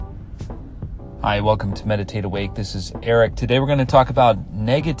Hi, welcome to Meditate Awake. This is Eric. Today we're going to talk about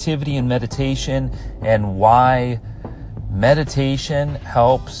negativity in meditation and why meditation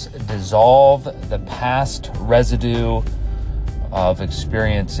helps dissolve the past residue of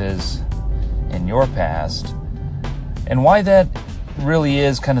experiences in your past, and why that really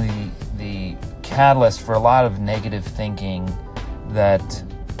is kind of the catalyst for a lot of negative thinking that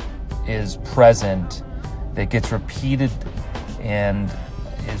is present, that gets repeated and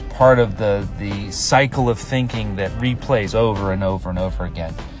is part of the cycle of thinking that replays over and over and over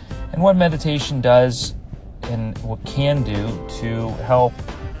again. And what meditation does and what can do to help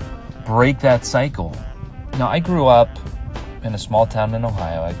break that cycle. Now, I grew up in a small town in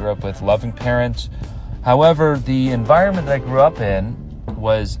Ohio. I grew up with loving parents. However, the environment that I grew up in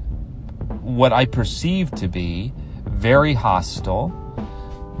was what I perceived to be very hostile,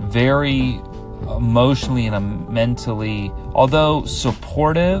 very emotionally and mentally, although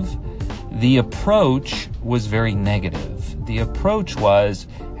supportive, the approach was very negative. The approach was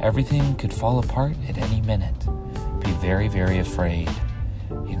everything could fall apart at any minute. Be very, very afraid.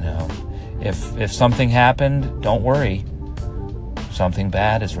 If something happened, don't worry. Something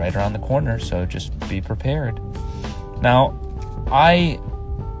bad is right around the corner, so just be prepared. Now,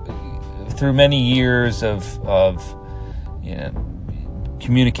 through many years of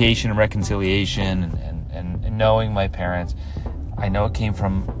communication and reconciliation and knowing my parents, I know it came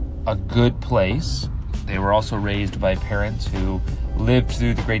from a good place. They were also raised by parents who lived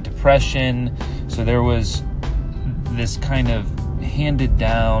through the Great Depression, so there was this kind of handed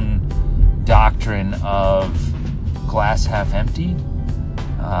down doctrine of glass half empty,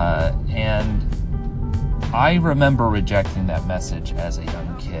 and I remember rejecting that message as a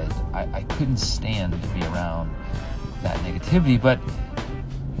young kid. I couldn't stand to be around that negativity, but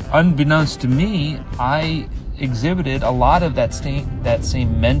unbeknownst to me, I exhibited a lot of that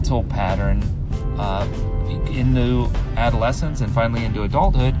same mental pattern into adolescence and finally into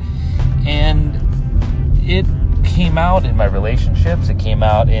adulthood. And it came out in my relationships, it came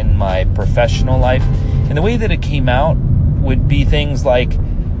out in my professional life. And the way that it came out would be things like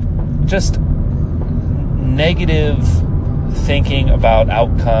just negative thinking about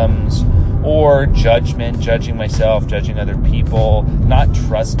outcomes, or judging myself, judging other people, not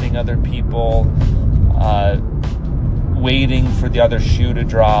trusting other people, waiting for the other shoe to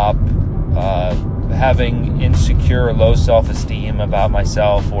drop, having insecure or low self-esteem about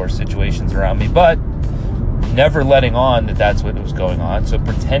myself or situations around me, but never letting on that that's what was going on. So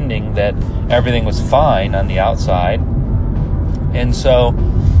pretending that everything was fine on the outside. And so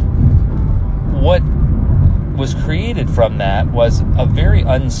what was created from that was a very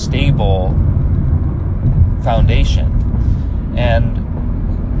unstable foundation. And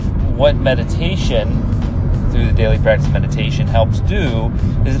what meditation, through the daily practice of meditation, helps do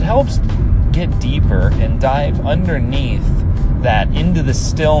is it helps get deeper and dive underneath that, into the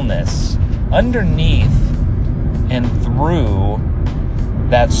stillness, underneath and through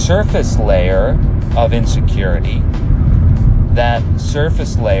that surface layer of insecurity, that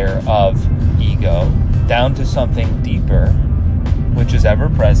surface layer of ego, down to something deeper, which is ever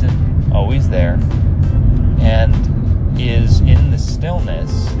present, always there, and is in the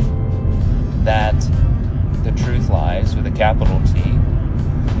stillness that the truth lies, with a capital T.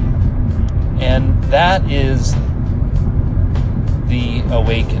 And that is the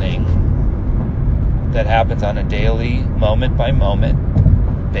awakening that happens on a daily,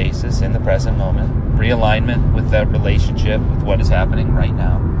 moment-by-moment basis in the present moment. Realignment with that relationship, with what is happening right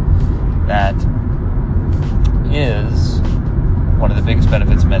now. That is one of the biggest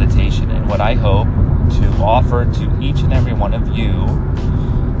benefits of meditation, and what I hope to offer to each and every one of you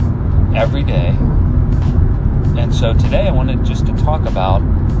every day. And so today I wanted just to talk about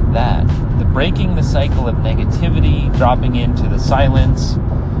that, the breaking the cycle of negativity, dropping into the silence,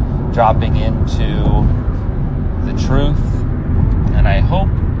 dropping into the truth. And I hope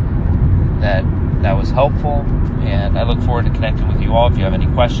that was helpful, and I look forward to connecting with you all. If you have any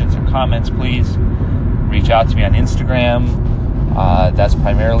questions or comments, please reach out to me on Instagram. That's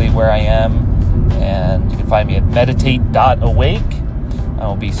primarily where I am, and you can find me at meditate.awake. I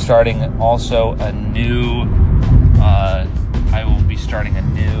will be starting also a new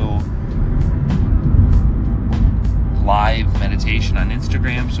live meditation on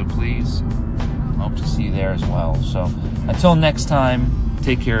Instagram, so please, I hope to see you there as well. So until next time,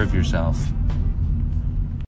 take care of yourself.